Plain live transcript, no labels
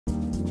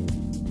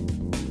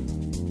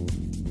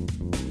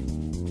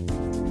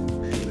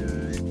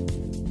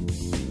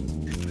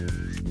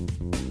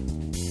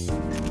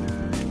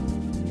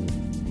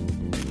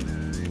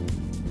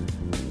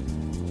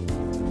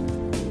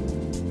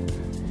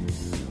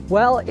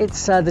Well,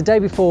 it's the day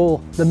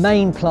before the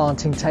main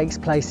planting takes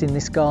place in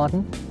this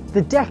garden.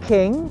 The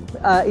decking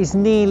is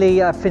nearly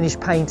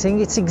finished painting.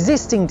 It's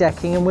existing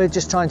decking and we're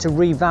just trying to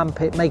revamp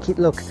it, make it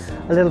look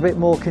a little bit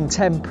more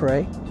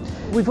contemporary.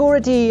 We've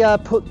already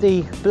put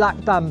the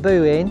black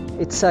bamboo in.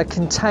 It's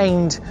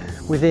contained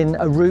within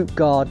a root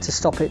guard to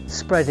stop it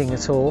spreading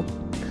at all.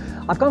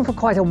 I've gone for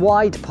quite a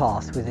wide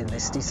path within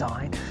this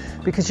design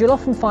because you'll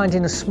often find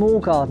in a small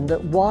garden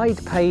that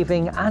wide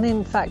paving and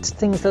in fact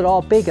things that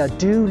are bigger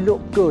do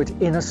look good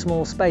in a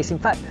small space. In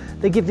fact,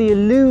 they give the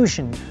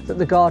illusion that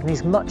the garden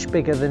is much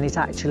bigger than it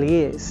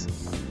actually is.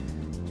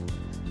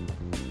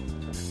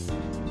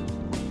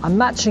 I'm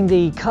matching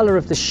the colour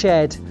of the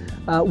shed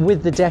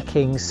with the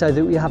decking so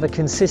that we have a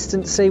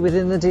consistency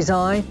within the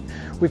design.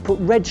 We've put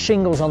red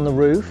shingles on the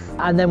roof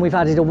and then we've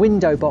added a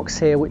window box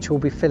here which we'll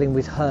be filling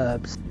with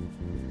herbs.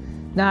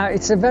 Now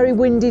it's a very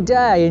windy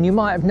day and you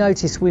might have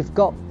noticed we've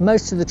got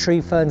most of the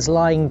tree ferns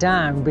lying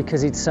down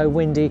because it's so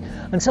windy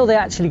until they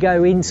actually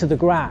go into the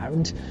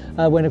ground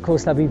when of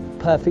course they'll be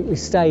perfectly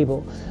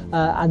stable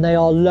and they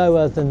are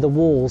lower than the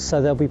walls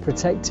so they'll be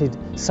protected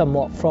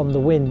somewhat from the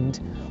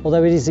wind,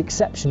 although it is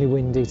exceptionally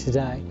windy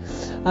today.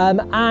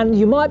 And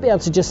you might be able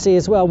to just see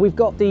as well we've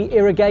got the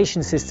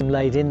irrigation system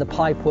laid in, the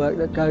pipework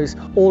that goes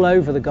all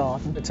over the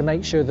garden to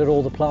make sure that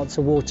all the plants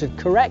are watered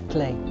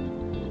correctly.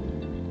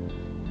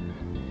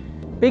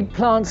 Big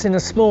plants in a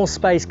small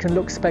space can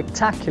look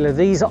spectacular.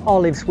 These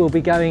olives will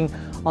be going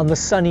on the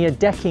sunnier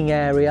decking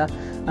area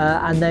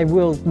and they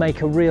will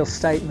make a real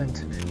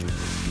statement.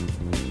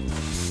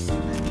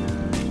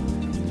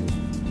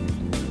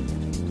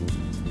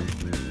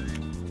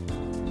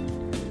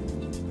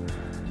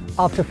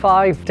 After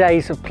 5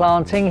 days of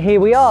planting, here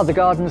we are. The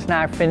garden's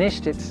now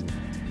finished. It's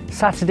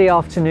Saturday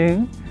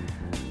afternoon.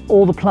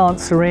 All the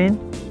plants are in,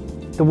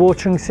 the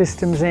watering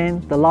system's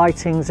in, the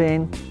lighting's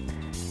in.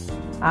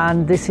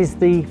 And this is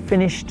the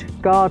finished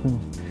garden.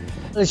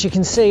 As you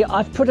can see,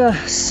 I've put a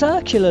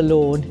circular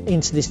lawn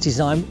into this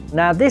design.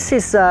 Now this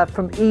is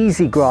from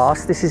Easy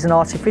Grass. This is an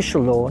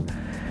artificial lawn.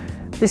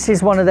 This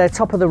is one of their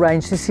top of the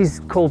range. This is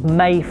called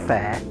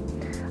Mayfair.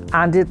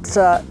 And it's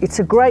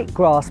a great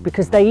grass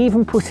because they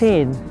even put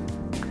in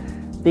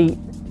the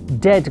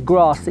dead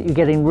grass that you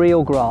get in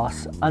real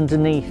grass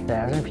underneath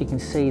there. I don't know if you can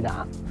see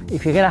that.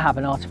 If you're going to have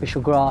an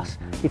artificial grass,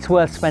 it's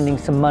worth spending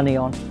some money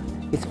on.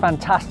 It's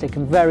fantastic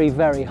and very,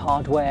 very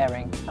hard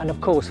wearing and of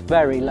course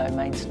very low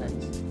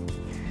maintenance.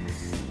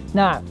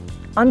 Now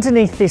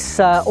underneath this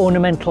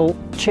ornamental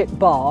chip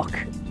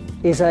bark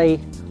is a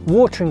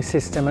watering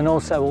system and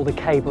also all the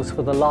cables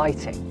for the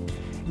lighting.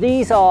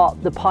 These are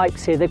the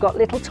pipes here. They've got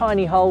little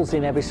tiny holes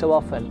in every so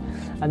often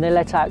and they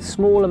let out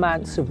small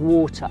amounts of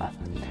water.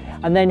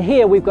 And then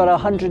here we've got a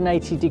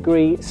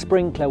 180-degree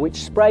sprinkler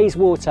which sprays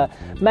water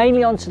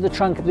mainly onto the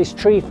trunk of this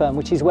tree fern,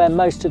 which is where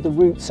most of the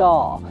roots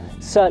are,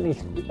 certainly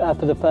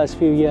for the first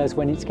few years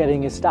when it's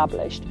getting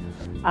established.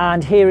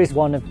 And here is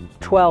one of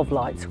 12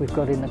 lights we've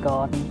got in the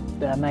garden.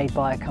 They're made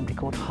by a company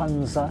called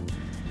Hunza.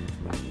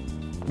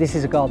 This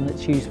is a garden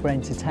that's used for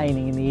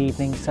entertaining in the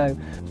evening, so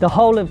the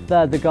whole of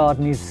the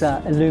garden is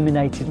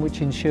illuminated,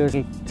 which ensures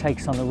it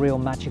takes on a real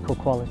magical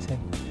quality.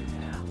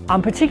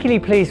 I'm particularly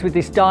pleased with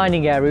this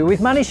dining area. We've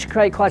managed to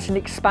create quite an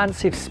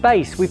expansive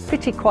space. We've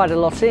fitted quite a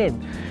lot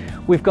in.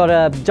 We've got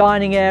a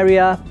dining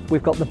area,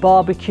 we've got the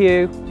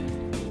barbecue.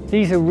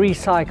 These are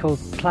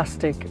recycled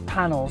plastic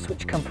panels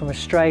which come from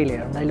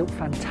Australia and they look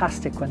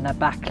fantastic when they're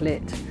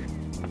backlit.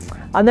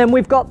 And then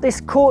we've got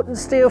this corten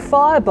steel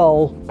fire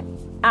bowl.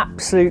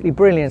 Absolutely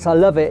brilliant, I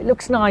love it. It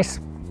looks nice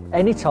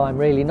anytime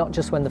really, not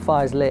just when the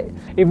fire's lit.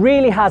 It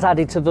really has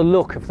added to the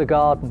look of the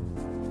garden.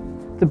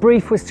 The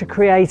brief was to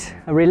create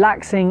a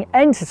relaxing,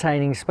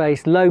 entertaining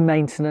space, low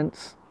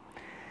maintenance,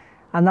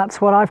 and that's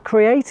what I've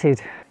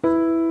created.